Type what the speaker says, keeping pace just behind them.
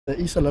There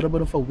is a little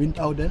bit of a wind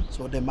out there,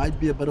 so there might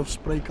be a bit of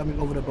spray coming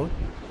over the boat.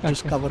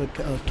 Just cover the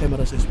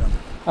cameras as well.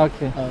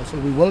 Okay. So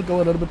we will go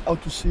a little bit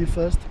out to sea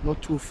first,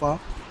 not too far.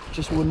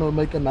 Just want to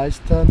make a nice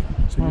turn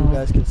so you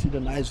guys can see the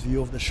nice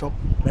view of the shop,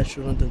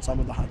 restaurant, and some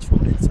of the huts from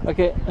that side.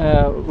 Okay.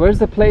 Where's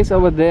the place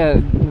over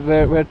there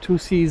where two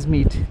seas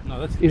meet? No,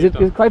 that's Is it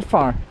quite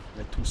far?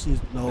 The two seas,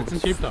 no. It's in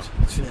Cape Town.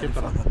 It's very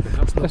far.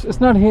 It's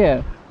not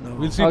here. No.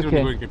 We'll see it when we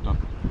Okay. go in Cape Town.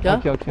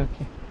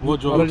 Okay. वो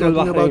जो We're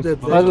talking about the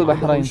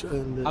Bahrain. ocean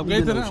and the आप गए थे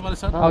Indian ना Ocean. हमारे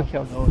साथ? Okay.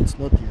 No, it's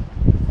not here.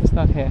 It's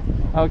not here.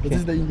 This Okay.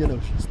 is the Indian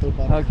Ocean, still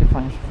part. Okay,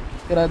 fine.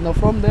 Okay, right now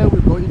from there we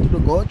go into the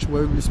gorge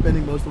where we'll be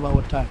spending most of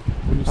our time.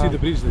 You see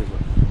the bridge there as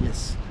well. Yes,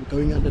 we're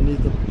going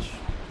underneath the bridge.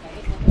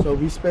 So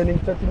we're spending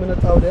 30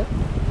 minutes out there.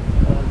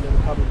 Then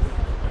coming back.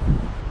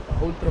 The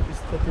whole trip is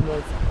 30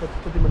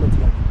 minutes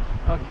long.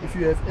 Okay. If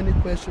you have any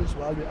questions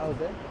while we're out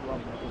there,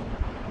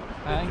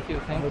 Thank you.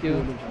 Thank you.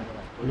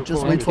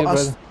 just Thank wait for you,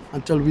 us brother.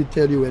 until we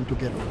tell you when to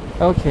get on.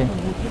 Okay.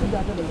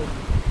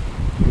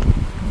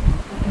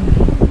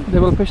 They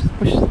will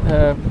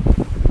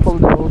pull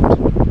the boat.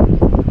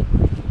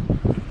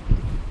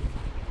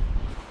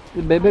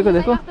 बेबे को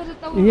देखो,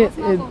 ये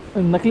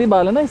नकली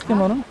बाल है ना इसके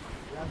मानो?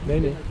 नहीं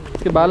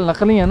इसके बाल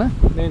नकली है ना?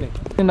 नहीं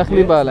ये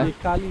नकली बाल है। ये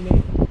काली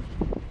नहीं,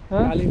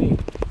 हाँ? काली नहीं,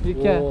 ये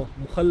क्या है? वो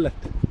मुखल्लत।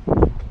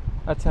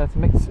 अच्छा,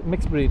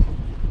 मिक्स ब्रीड।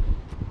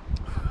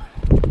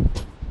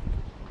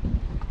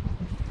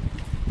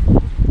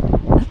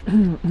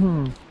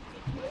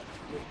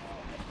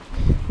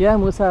 يا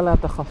موسى لا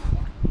تخف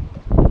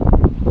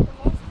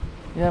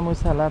يا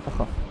موسى لا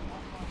تخف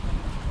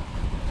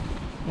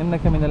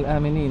إنك من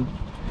الآمنين.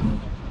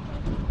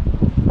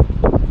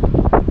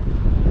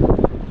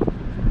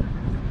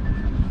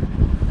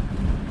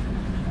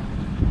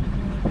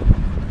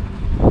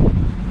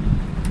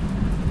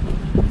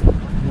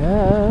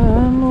 يا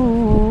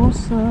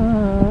موسى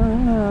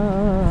لا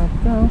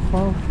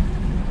تخف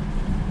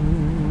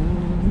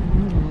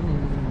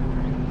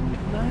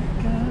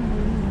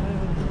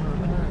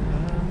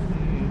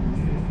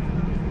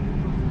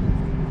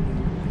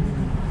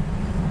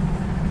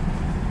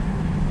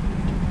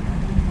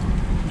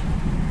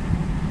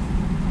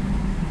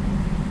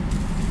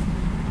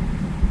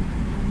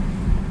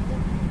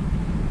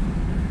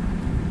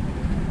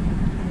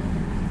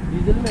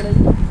डीजल में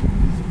नहीं,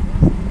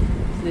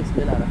 इसलिए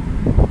स्मेल आ रहा।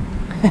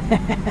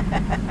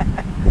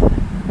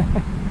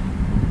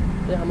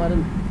 ये हमारे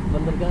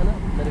बंदरगाह है ना,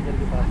 मेरे घर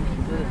के पास,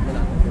 इसलिए स्मेल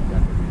आता है जब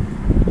जाते हैं।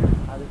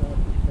 आगे का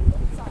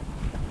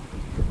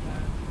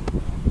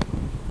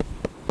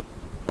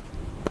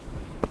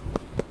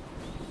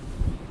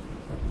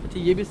अच्छा,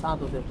 ये भी साथ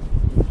होते हैं।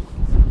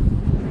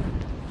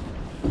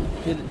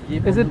 फिर ये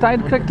Is it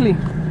tied correctly?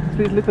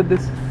 Please look at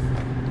this.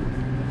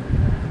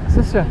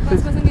 Sister,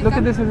 please, look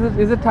at this.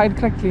 Is it tied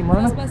correctly?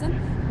 Marana? First person?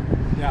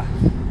 Yeah,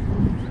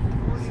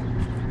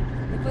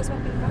 The first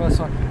one can come. first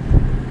one.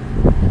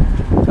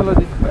 Chalo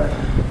ji.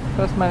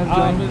 First man is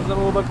going. Hafiz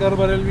Abubakkar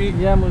Barelvi.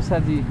 Ya Musa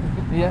ji.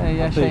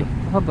 Ya Shaykh.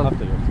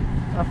 تفضل.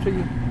 After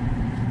you.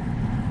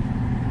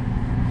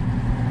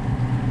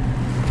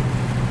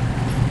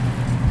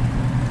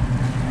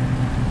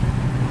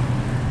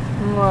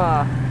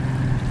 Mwah.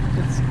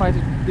 It's quite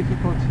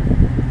difficult.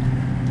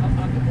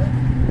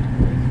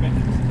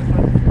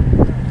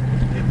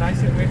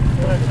 Nice and wet.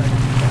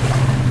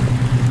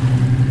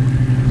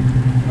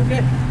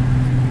 Okay.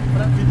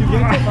 Did you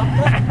get it?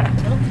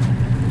 No?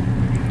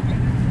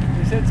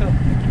 You said so.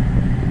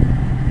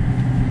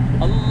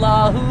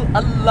 Allahu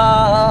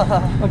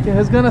Allah. Okay,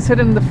 who's gonna sit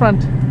in the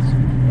front?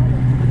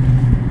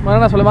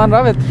 Marana Sulaiman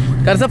Rawit.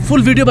 कर सब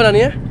full video बनानी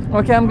है।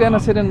 Okay, I'm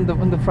gonna sit in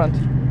the front.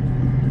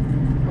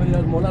 ओ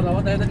यार मौला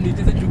रावत आया था,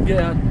 नीचे से झुक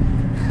गया यार।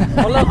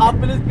 मौला आप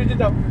प्लीज पीछे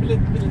जाओ, प्लीज।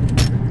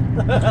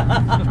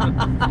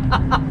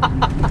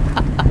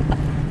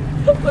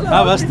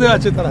 हाँ बसते हो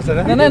अच्छी तरह से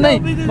ना?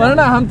 नहीं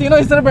माना हम तीनों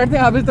इस तरह बैठते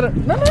हैं, आप इस तरह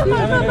ना।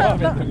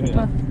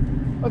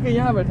 ओके,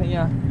 यहाँ बैठे,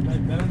 यहाँ।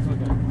 बैलेंस हो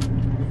जाए।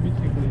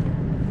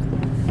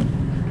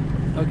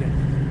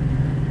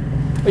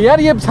 ओके। यार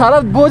ये सारा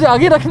बोझ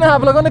आगे रखना है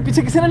आप लोगों ने,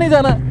 पीछे किसी ने नहीं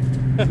जाना।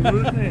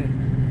 जरूरत नहीं है।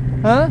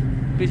 हाँ?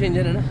 पीछे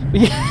इंजन है ना?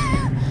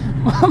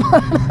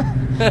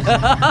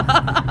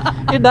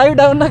 ये डाइव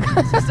डाउन ना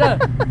कर।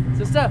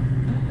 Sister,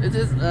 it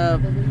is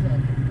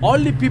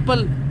only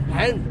people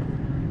hand.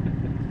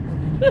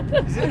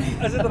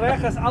 Als het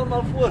rechts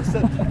allemaal voor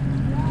zit.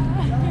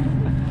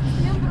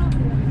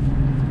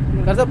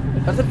 कर सब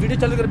वीडियो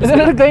चालू करे।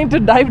 Isn't it going to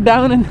dive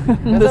down in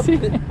the sea?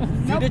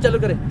 Video चालू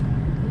करे।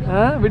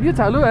 हाँ, वीडियो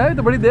चालू है,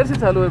 तो बड़ी देर से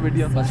चालू है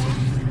वीडियो। बस।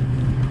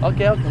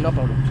 Okay, no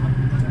problem.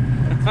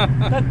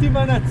 30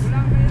 minutes.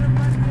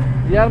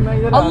 यार मैं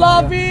इधर। अल्लाह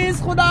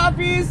हाफिज, खुदा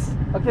हाफिज।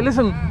 Okay,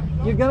 listen.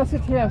 You're gonna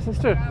sit here,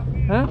 sister.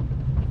 Huh?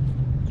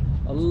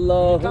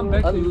 Allah,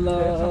 Allah.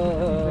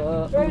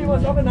 Hey, you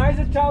must organize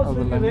a chow so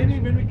we're ready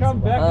when we come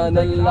back.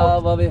 Subhanallah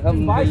wa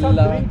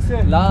bihamdillah.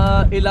 La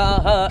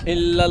ilaha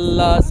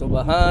illallah.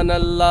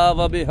 Subhanallah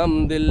wa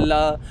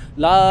bihamdillah.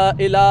 La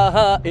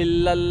ilaha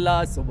illallah.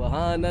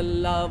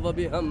 Subhanallah wa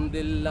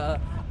bihamdillah.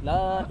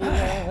 لا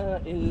إله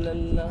إلا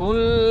الله.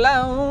 قل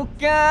لو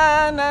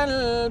كان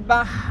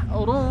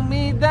البحر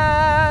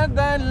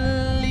مدادا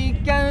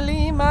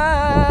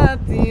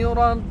لكلمات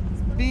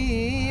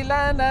ربي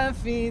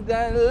لنفد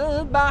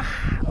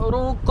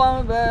البحر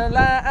قبل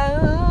أن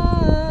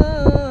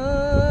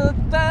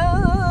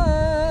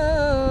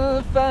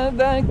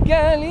تنفد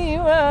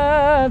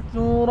كلمات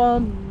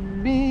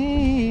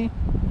ربي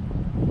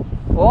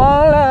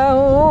ولو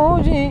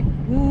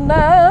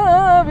جئنا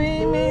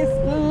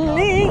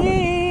بمثله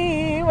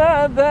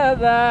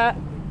مددا.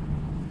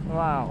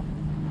 واو.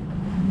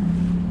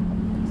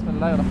 بسم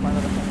الله الرحمن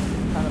الرحيم.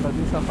 سبحان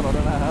الذي سخر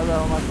لنا هذا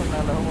وما كنا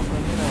له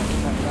مقرنين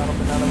وإنا إلى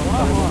ربنا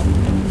لمنقلبون.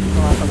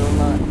 كما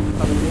قدرنا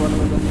قدري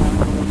ولمدنا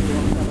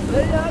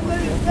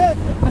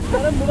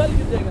أنا موبايل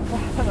كده جاي.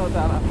 سبحانه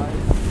وتعالى.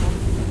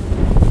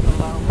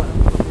 اللهم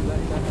أنت لا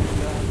إله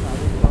إلا أنت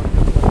عليك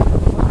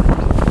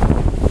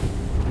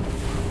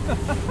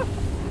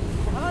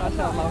ما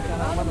شاء الله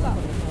كان عمل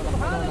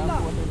سبحان الله.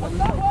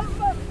 الله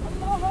أكبر.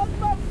 الله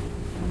أكبر.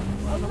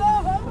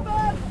 الله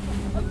أكبر.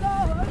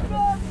 الله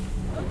أكبر.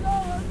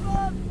 الله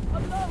أكبر.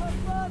 الله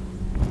أكبر.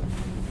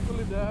 كل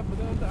دابة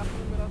بدأت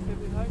أحمل من راسها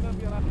هاي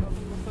في راح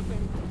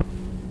المستقيم.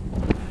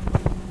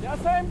 يا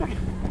سايم بك.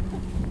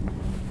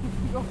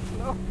 Go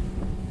slow.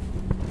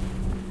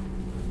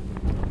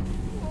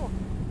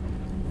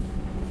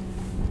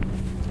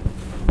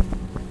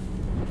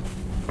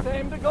 Say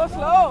him to go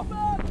slow.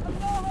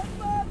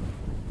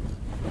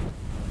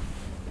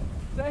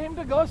 Say him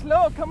to go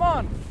slow. Come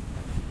on.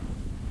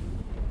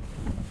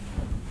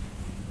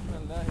 بسم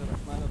الله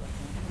الرحمن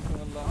الرحيم. بسم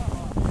الله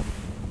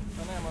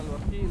ونعم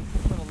الوكيل.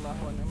 بسم الله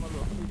ونعم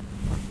الوكيل.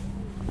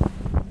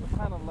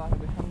 سبحان الله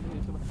بحمده.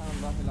 سبحان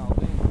الله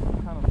العظيم.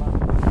 سبحان الله.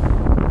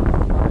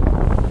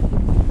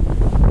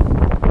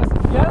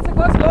 Yes,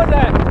 go slow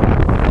there.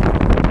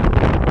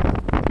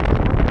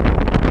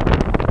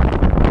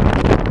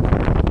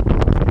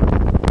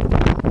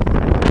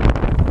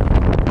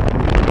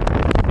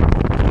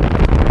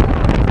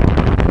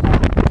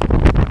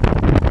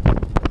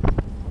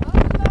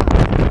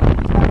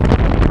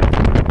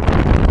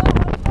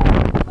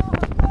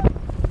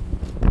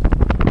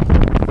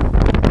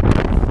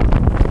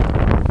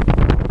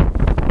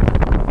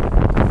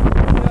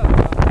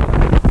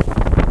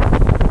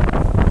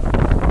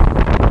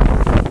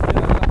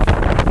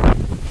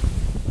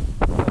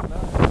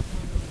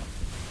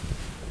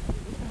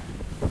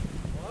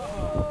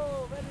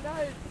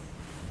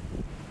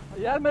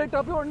 यार मेरी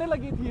टोपी उड़ने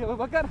लगी थी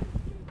Abubakar.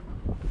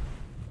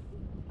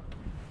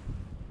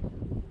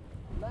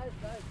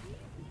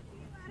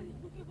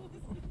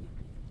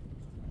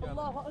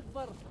 الله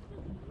أكبر.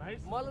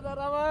 مالنا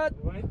رواد.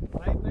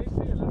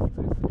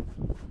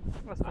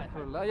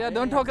 Astaghfirullah. Yeah,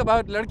 don't talk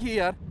about लड़की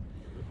यार.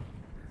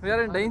 We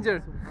are in danger.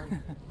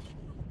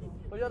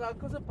 और यार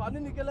आंखों से पानी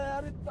निकला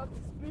यार इतना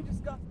स्पीड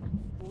इसका.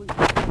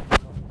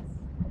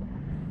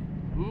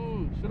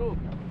 शुरू.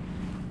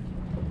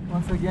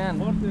 Once again.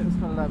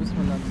 Bismillah,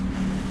 Bismillah.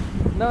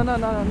 No.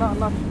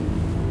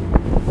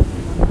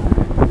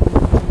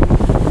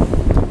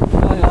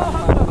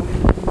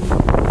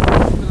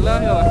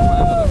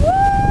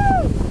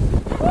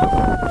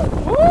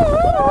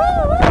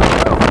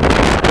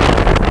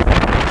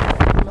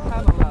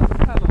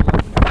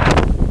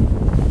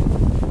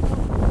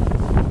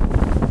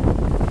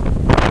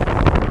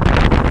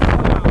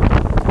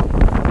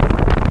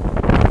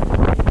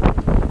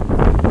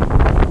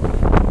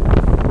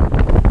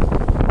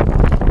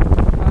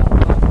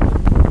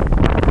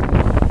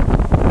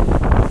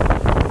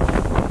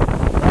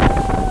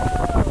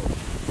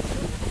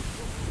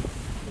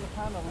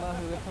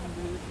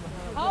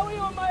 How are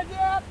you, my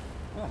dear?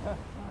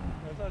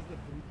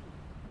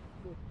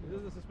 This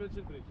is the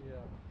suspension brake.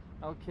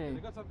 Yeah. Okay.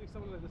 They got something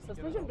similar like this.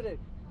 Suspension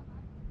brake.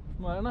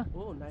 Marana,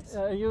 Oh, nice.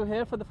 are you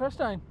here for the first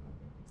time?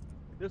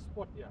 This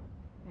spot, yeah.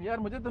 यार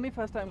मुझे तो नहीं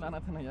first time लाना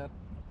था ना यार.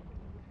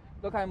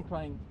 Look, I'm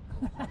crying.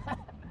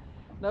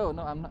 No,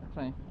 I'm not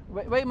crying.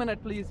 Wait a minute,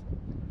 please.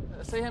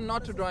 Say him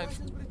not to drive.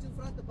 Suspension bridge in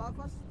front, the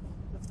buffers.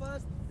 The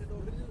first and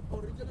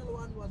original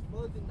one was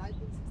built in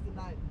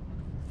 1969.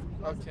 It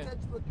was Okay.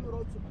 attached with 2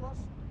 roads across,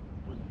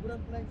 with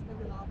wooden planks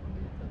maybe 1/2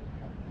 meter.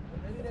 And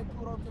then it had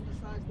 2 roads on the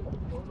sides that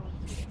would go on.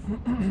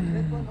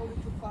 That one only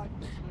took 5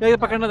 minutes. ये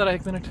पकड़ना जरा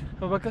 1 minute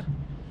Abubakar.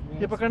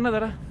 ये पकड़ना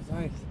जरा.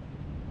 Nice.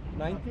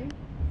 90?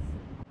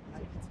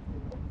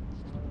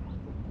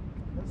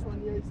 This one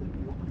here is a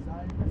new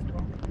design,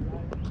 stronger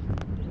design.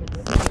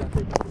 It's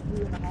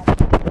 2.5